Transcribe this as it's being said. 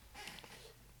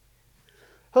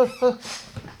Oh,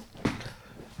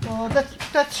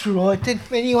 that's right then.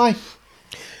 Anyway,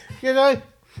 you know,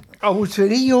 I was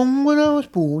very young when I was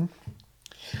born.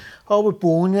 I was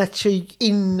born actually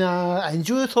in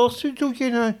Ainsworth Hospital, you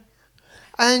know.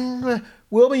 And,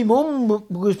 well, my mum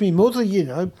was my mother, you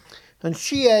know, and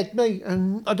she had me,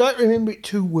 and I don't remember it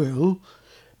too well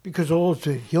because I was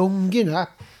very young, you know.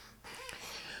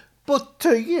 But,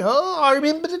 you know, I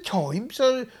remember the time,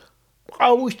 so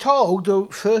I was told,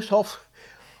 first off,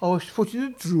 I was put in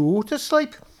a drawer to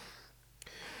sleep.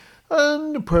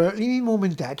 And apparently my mum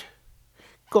and dad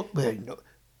got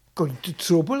into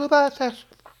trouble about that.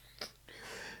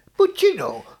 But, you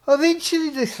know, eventually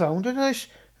they found a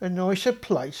nicer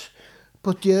place.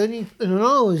 But and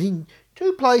I was in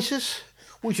two places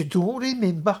which I don't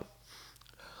remember.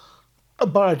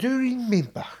 But I do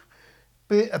remember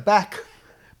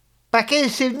back in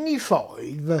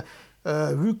 75,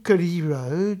 Rookery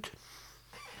Road.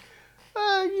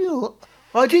 You know,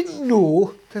 I didn't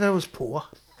know that I was poor.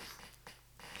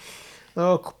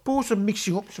 I bought some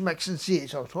mixing up some accents here,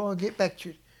 so I thought I'd get back to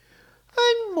it.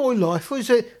 And my life was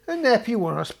a happy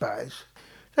one, I suppose.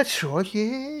 That's right,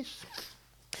 yes.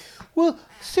 Well,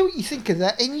 see what you think of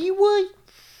that anyway.